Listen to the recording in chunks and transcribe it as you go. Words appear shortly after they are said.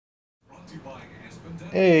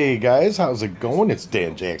Hey guys, how's it going? It's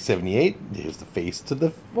DanJack78. Here's the face to the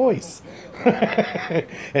voice.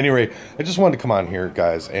 Anyway, I just wanted to come on here,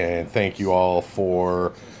 guys, and thank you all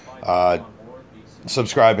for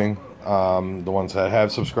subscribing. The ones that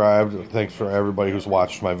have subscribed, thanks for everybody who's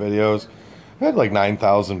watched my videos. I had like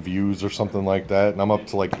 9,000 views or something like that, and I'm up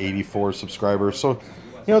to like 84 subscribers. So,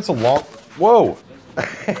 you know, it's a long... Whoa!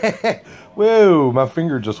 Whoa, my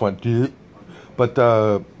finger just went... But,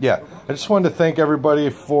 yeah, I just wanted to thank everybody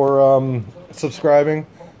for subscribing.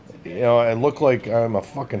 You know, I look like I'm a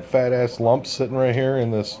fucking fat-ass lump sitting right here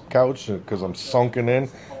in this couch because I'm sunken in.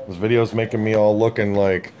 This video's making me all looking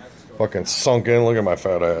like fucking sunk in. Look at my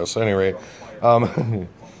fat ass. Anyway,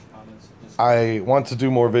 I want to do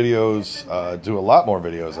more videos, do a lot more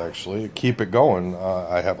videos, actually. Keep it going.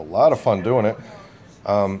 I have a lot of fun doing it.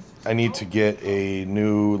 I need to get a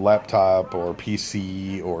new laptop or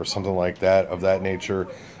PC or something like that of that nature,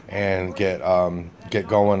 and get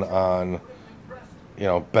going on, you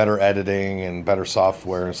know, better editing and better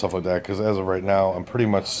software and stuff like that. Because as of right now, I'm pretty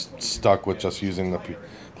much stuck with just using the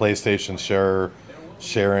PlayStation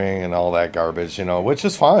sharing and all that garbage, you know, which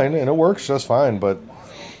is fine and it works just fine. But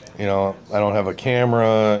you know, I don't have a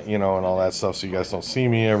camera, you know, and all that stuff, so you guys don't see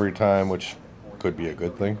me every time, which could be a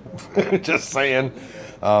good thing. Just saying.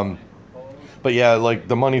 But yeah, like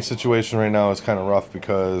the money situation right now is kind of rough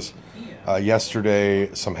because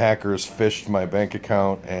yesterday some hackers phished my bank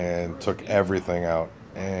account and took everything out,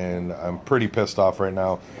 and I'm pretty pissed off right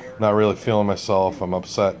now. Not really feeling myself. I'm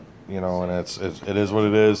upset, you know, and it is what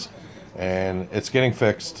it is, and it's getting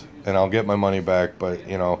fixed, and I'll get my money back. But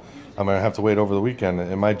you know, I'm gonna have to wait over the weekend.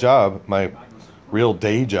 And my job, my real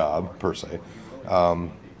day job per se.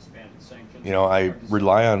 You know, I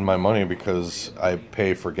rely on my money because I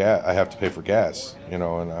pay for gas. I have to pay for gas, you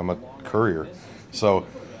know, and I'm a courier. So,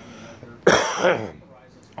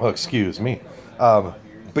 well, excuse me. But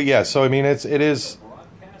yeah, so I mean, it's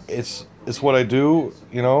what I do.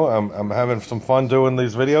 You know, I'm having some fun doing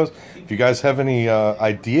these videos. If you guys have any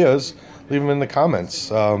ideas, leave them in the comments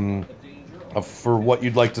for what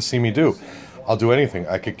you'd like to see me do. I'll do anything.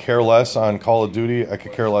 I could care less on Call of Duty. I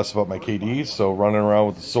could care less about my KD. So running around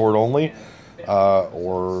with the sword only,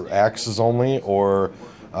 or axes only, or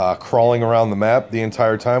crawling around the map the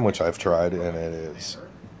entire time, which I've tried, and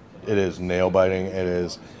it is nail biting. It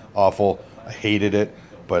is awful. I hated it,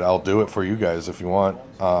 but I'll do it for you guys if you want.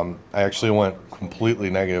 I actually went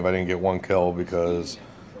completely negative. I didn't get one kill because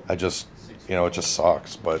I just, you know, it just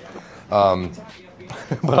sucks. But but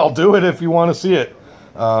I'll do it if you want to see it.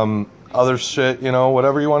 Other shit, you know,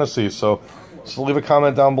 whatever you want to see. So just leave a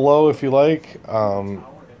comment down below if you like. Always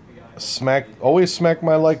smack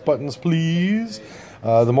my like buttons, please.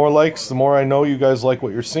 The more likes, the more I know you guys like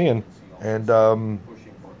what you're seeing. And,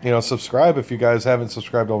 you know, subscribe if you guys haven't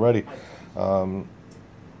subscribed already.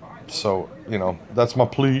 So, you know, that's my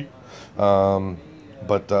plea.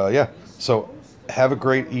 Yeah, so have a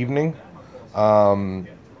great evening.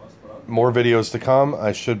 More videos to come.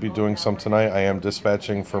 I should be doing some tonight. I am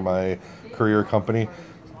dispatching for my courier company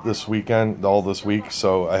this weekend, all this week,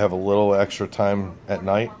 so I have a little extra time at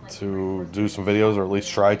night to do some videos, or at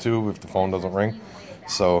least try to if the phone doesn't ring.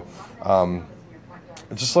 So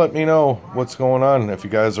just let me know what's going on, if you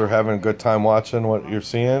guys are having a good time watching what you're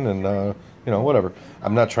seeing, and you know, whatever.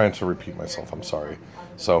 I'm not trying to repeat myself, I'm sorry.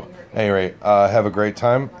 So anyway, have a great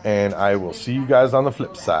time, and I will see you guys on the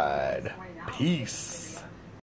flip side. Peace.